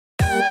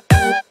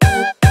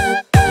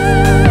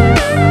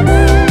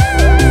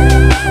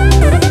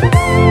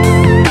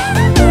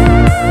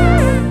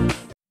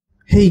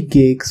Hey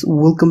Geeks,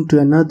 welcome to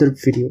another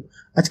video.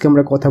 আজকে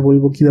আমরা কথা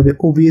বলবো কিভাবে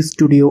OBS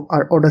স্টুডিও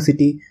আর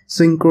Audacity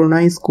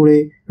synchronize করে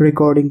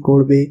রেকর্ডিং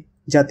করবে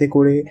যাতে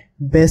করে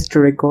বেস্ট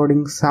রেকর্ডিং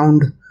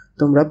সাউন্ড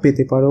তোমরা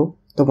পেতে পারো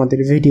তোমাদের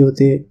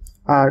ভিডিওতে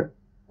আর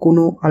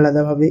কোনো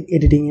আলাদাভাবে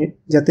এডিটিং এর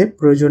যাতে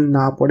প্রয়োজন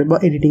না পড়ে বা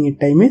এডিটিং এর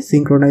টাইমে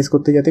সিনক্রোনাইজ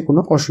করতে যাতে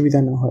কোনো অসুবিধা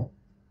না হয়।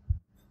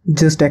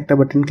 জাস্ট একটা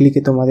বাটন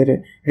ক্লিকে তোমাদের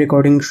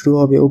রেকর্ডিং শুরু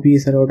হবে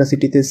OBS আর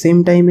Audacityতে সেম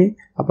টাইমে,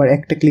 আবার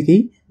একটা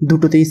ক্লিকেই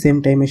দুটোতেই সেম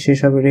টাইমে শেষ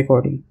হবে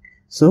রেকর্ডিং।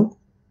 সো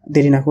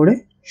দেরি না করে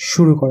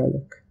শুরু করা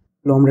যাক।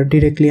 আমরা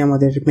ডিরেক্টলি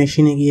আমাদের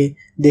মেশিনে গিয়ে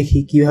দেখি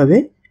কিভাবে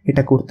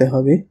এটা করতে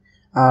হবে।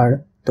 আর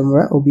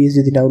তোমরা OBS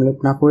যদি ডাউনলোড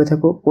না করে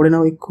থাকো করে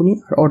নাও এক্ষুনি,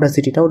 আর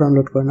Audacityটাও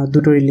ডাউনলোড করে নাও,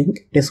 দুটোরই লিঙ্ক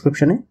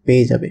ডেসক্রিপশনে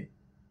পেয়ে যাবে।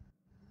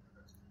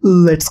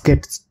 Let's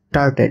get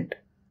started.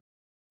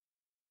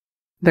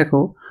 দেখো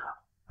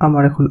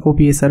আমার এখন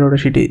OBS আর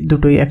Audacity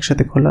দুটোই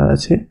একসাথে খোলা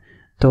আছে।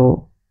 তো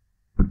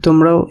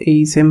তোমরাও এই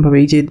সেমভাবে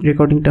এই যে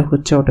রেকর্ডিংটা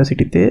হচ্ছে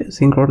Audacityতে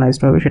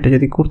সিনক্রোনাইজড হবে সেটা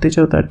যদি করতে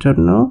চাও তার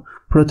জন্য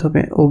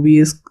প্রথমে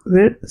OBS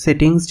এর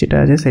সেটিংস যেটা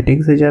আছে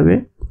সেটিংসে যাবে।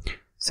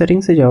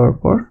 সেটিংসে যাওয়ার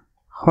পর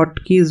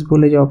হটকিজ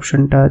বলে যে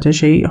অপশনটা আছে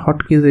সেই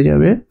হটকিজে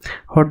যাবে।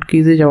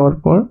 হটকিজে যাওয়ার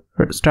পর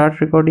স্টার্ট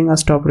রেকর্ডিং আর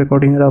স্টপ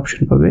রেকর্ডিং এর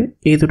অপশন পাবে।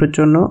 এই দুটোর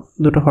জন্য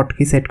দুটো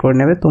হটকি সেট করে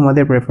নেবে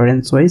তোমাদের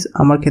প্রেফারেন্স ওয়াইজ।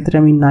 আমার ক্ষেত্রে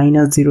আমি 9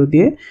 আর 0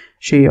 দিয়ে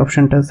সেই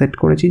অপশনটা সেট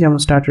করেছি। যেমন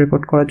স্টার্ট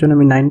রেকর্ড করার জন্য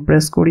আমি 9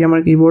 প্রেস করি আমার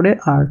কিবোর্ডে,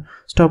 আর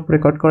স্টপ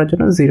রেকর্ড করার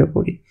জন্য 0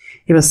 করি।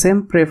 এবার সেম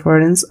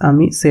প্রেফারেন্স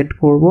আমি সেট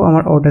করব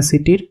আমার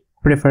Audacityর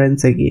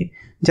প্রেফারেন্সে গিয়ে,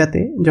 যাতে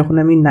যখন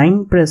আমি 9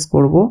 প্রেস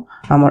করব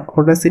আমার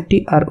Audacity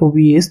আর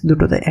OBS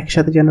দুটোতে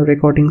একসাথে যেন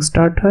রেকর্ডিং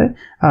স্টার্ট হয়,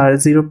 আর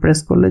 0 প্রেস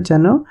করলে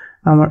যেন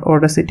আমার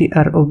Audacity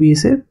আর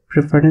OBS এর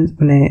প্রেফারেন্স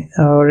মানে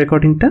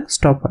রেকর্ডিংটা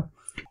স্টপ হয়।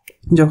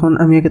 যখন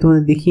আমি আগে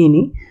তোমাদের দেখিয়ে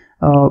নিই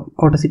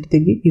Audacityতে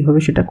গিয়ে কীভাবে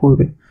সেটা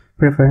করবে।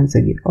 প্রেফারেন্সে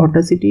গিয়ে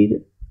Audacityর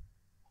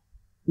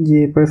যে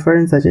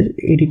প্রেফারেন্স আছে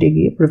এডিটে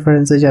গিয়ে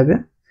প্রেফারেন্সে যাবে।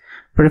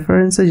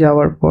 প্রেফারেন্সে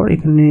যাওয়ার পর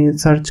এখানে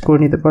সার্চ করে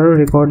নিতে পারো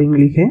রেকর্ডিং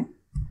লিখে।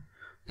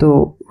 তো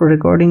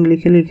রেকর্ডিং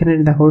লিখে এখানে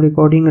দেখো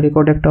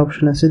রেকর্ড একটা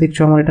অপশন আছে,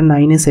 দেখছো আমার এটা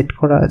 9-এ সেট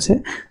করা আছে।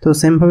 তো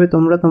সেমভাবে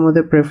তোমরা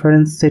তোমাদের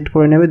প্রেফারেন্স সেট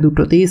করে নেবে,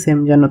 দুটোতেই সেম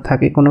যেন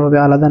থাকে, কোনোভাবে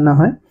আলাদা না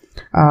হয়।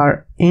 আর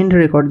এন্ড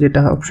রেকর্ড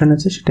যেটা অপশন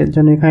আছে সেটার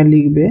জন্য এখানে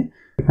লিখবে,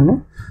 এখানে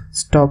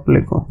স্টপ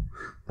লেখো,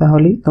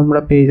 তাহলেই তোমরা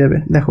পেয়ে যাবে।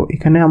 দেখো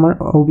এখানে আমার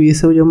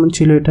OBS-এও যেমন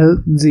ছিল এটা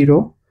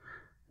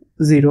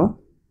 0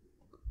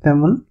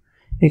 তেমন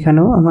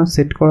এখানেও আমার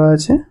সেট করা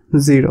আছে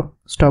 0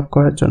 স্টপ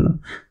করার জন্য।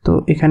 তো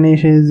এখানে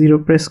এসে 0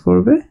 প্রেস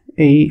করবে,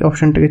 এই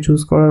অপশনটাকে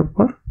চুজ করার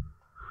পর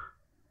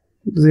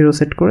 0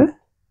 সেট করে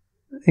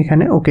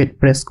এখানে ওকে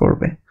প্রেস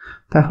করবে।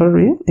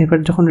 তাহলে এবার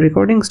যখন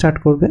রেকর্ডিং স্টার্ট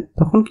করবে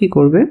তখন কি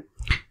করবে,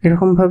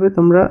 এরকমভাবে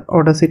তোমরা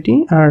Audacity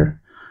আর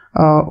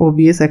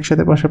OBS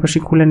একসাথে পাশাপাশি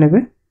খুলে নেবে।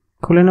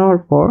 খুলে নেওয়ার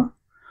পর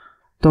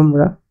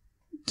তোমরা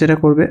যেটা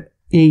করবে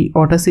এই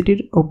Audacityর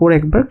ওপর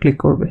একবার ক্লিক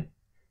করবে।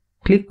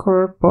 ক্লিক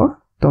করার পর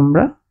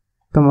তোমরা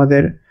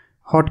তোমাদের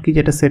হটকি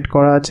যেটা সেট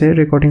করা আছে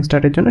রেকর্ডিং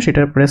স্টার্টের জন্য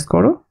সেটা প্রেস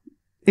করো,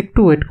 একটু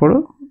ওয়েট করো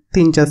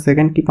 3-4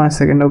 সেকেন্ড কি 5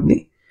 সেকেন্ড অবধি,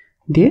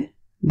 দিয়ে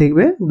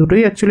দেখবে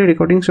দুটোই অ্যাকচুয়ালি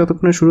রেকর্ডিং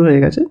যতক্ষণে শুরু হয়ে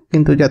গেছে,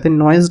 কিন্তু যাতে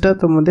নয়েজটা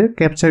তোমাদের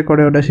ক্যাপচার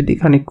করে Audacity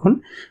খানিকক্ষণ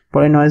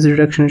পরে নয়েজ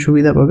রিডাকশনের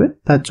সুবিধা পাবে,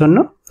 তার জন্য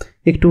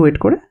একটু ওয়েট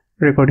করে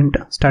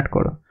রেকর্ডিংটা স্টার্ট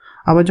করো।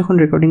 আবার যখন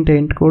রেকর্ডিংটা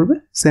এন্ড করবে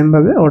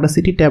সেমভাবে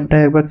Audacity ট্যাবটা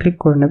একবার ক্লিক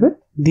করে নেবে,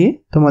 দিয়ে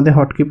তোমাদের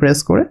হটকি প্রেস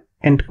করে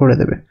এন্ড করে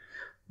দেবে।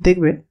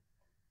 দেখবে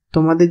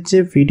তোমাদের যে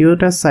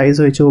ভিডিওটা সাইজ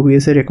হয়েছে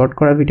OBS-এ রেকর্ড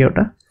করা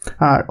ভিডিওটা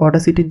আর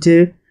Audacityর যে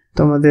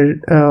তোমাদের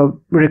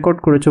রেকর্ড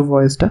করেছো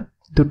ভয়েসটা,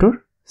 দুটোর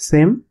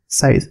সেম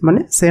সাইজ মানে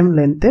সেম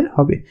লেন্থের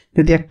হবে।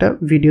 যদি একটা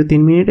ভিডিও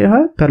 3 মিনিটের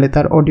হয় তাহলে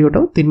তার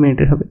অডিওটাও 3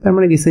 মিনিটের হবে, তার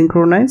মানে কি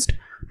সিনক্রোনাইজড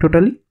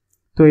টোটালি।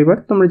 তো এবার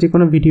তোমরা যে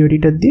কোনো ভিডিও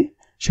এডিটর দিয়ে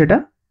সেটা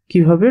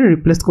কিভাবে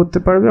রিপ্লেস করতে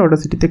পারবে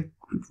Audacityতে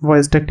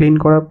ভয়েসটা ক্লিন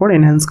করার পর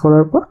এনহ্যান্স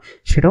করার পর,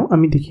 সেটাও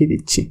আমি দেখিয়ে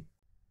দিচ্ছি।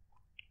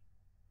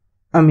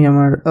 আমি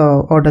আমার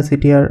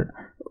Audacity আর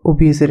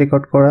OBS-এ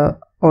রেকর্ড করা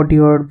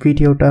অডিও আর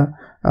ভিডিওটা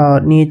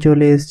নিয়ে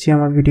চলে এসেছি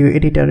আমার ভিডিও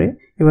এডিটারে।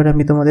 এবার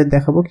আমি তোমাদের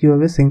দেখাবো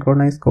কিভাবে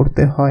সিনক্রোনাইজ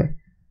করতে হয়।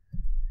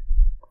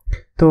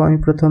 তো আমি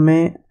প্রথমে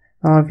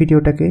আমার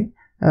ভিডিওটাকে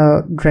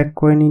ড্র্যাগ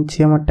করে নিচ্ছি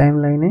আমার টাইম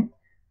লাইনে।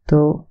 তো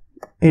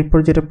এরপর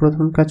যেটা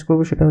প্রথম কাজ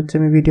করবো সেটা হচ্ছে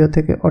আমি ভিডিও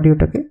থেকে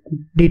অডিওটাকে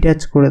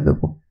ডিট্যাচ করে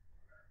দেবো।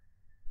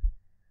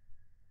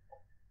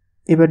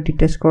 এবার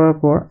ডিট্যাচ করার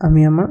পর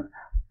আমি আমার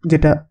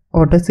যেটা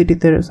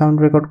Audacityতে সাউন্ড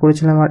রেকর্ড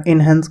করেছিলাম আর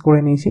এনহ্যান্স করে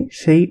নিয়েছি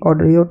সেই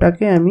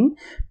অডিওটাকে আমি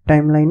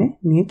টাইম লাইনে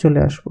নিয়ে চলে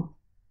আসব,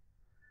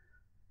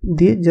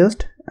 দিয়ে জাস্ট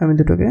আমি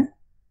দুটোকে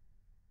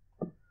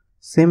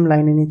সেম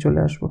লাইনে নিয়ে চলে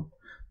আসব।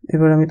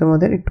 এবার আমি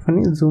তোমাদের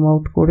একটুখানি জুম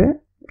আউট করে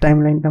টাইম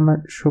লাইনটা আমার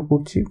শো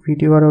করছি।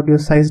 ভিডিও আর অডিও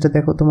সাইজটা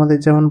দেখো, তোমাদের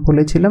যেমন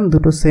বলেছিলাম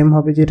দুটো সেম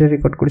হবে যেটা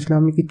রেকর্ড করেছিলাম,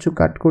 আমি কিচ্ছু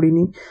কাট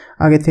করিনি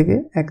আগে থেকে,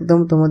 একদম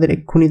তোমাদের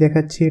এক্ষুনি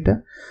দেখাচ্ছি এটা।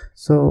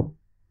 সো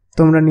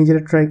তোমরা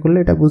নিজেরা ট্রাই করলে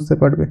এটা বুঝতে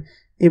পারবে।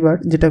 এবার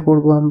যেটা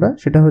করব আমরা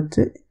সেটা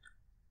হচ্ছে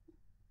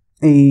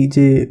এই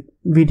যে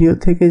ভিডিও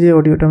থেকে যে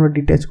অডিওটা আমরা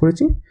ডিট্যাচ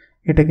করেছি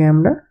এটাকে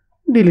আমরা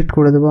ডিলিট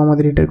করে দেবো,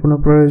 আমাদের এটার কোনো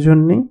প্রয়োজন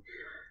নেই।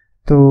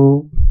 তো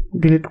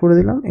ডিলিট করে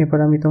দিলাম। এবার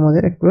আমি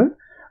তোমাদের একবার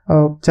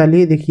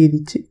চালিয়ে দেখিয়ে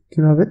দিচ্ছি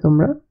কীভাবে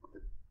তোমরা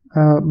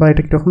বা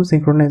এটা কীরকম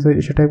সিঙ্ক্রোনাইজ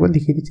হয়েছে সেটা একবার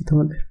দেখিয়ে দিচ্ছি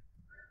তোমাদের।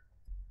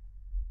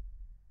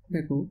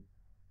 দেখো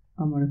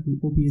আমার এখন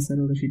OBS আর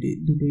Audacity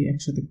দুটোই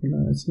একসাথে খোলা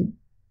আছে।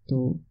 তো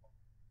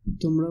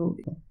তোমরাও,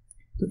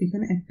 তো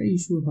এখানে একটা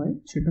ইস্যু হয়,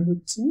 সেটা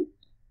হচ্ছে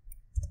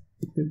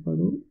দেখতে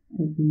পারো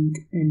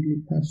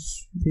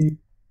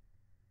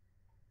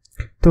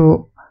তো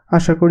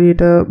আশা করি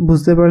এটা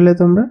বুঝতে পারলে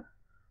তোমরা।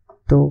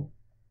 তো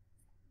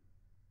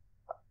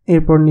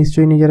এরপর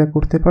নিশ্চয়ই নিজেরা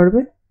করতে পারবে।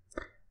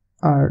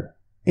 আর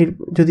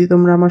যদি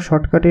তোমরা আমার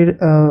শর্টকাটের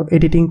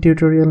এডিটিং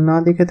টিউটোরিয়াল না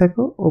দেখে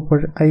থাকো, ওপর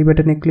আই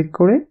বাটনে ক্লিক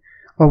করে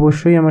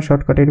অবশ্যই আমার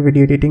শর্টকাটের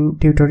ভিডিও এডিটিং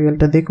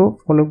টিউটোরিয়ালটা দেখো,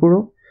 ফলো করো।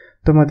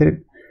 তোমাদের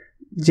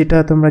যেটা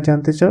তোমরা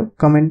জানতে চাও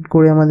কমেন্ট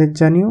করে আমাদের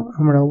জানিও,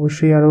 আমরা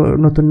অবশ্যই আরও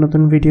নতুন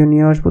নতুন ভিডিও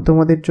নিয়ে আসবো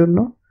তোমাদের জন্য।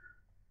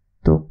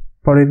 তো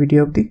পরের ভিডিও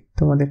অবধি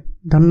তোমাদের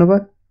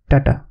ধন্যবাদ,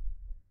 টাটা।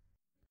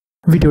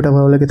 ভিডিওটা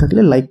ভালো লেগে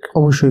থাকলে লাইক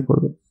অবশ্যই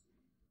করবে,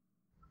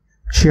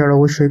 শেয়ার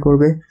অবশ্যই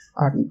করবে,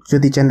 আর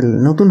যদি চ্যানেল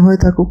নতুন হয়ে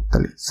থাকুক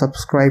তাহলে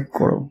সাবস্ক্রাইব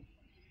করো।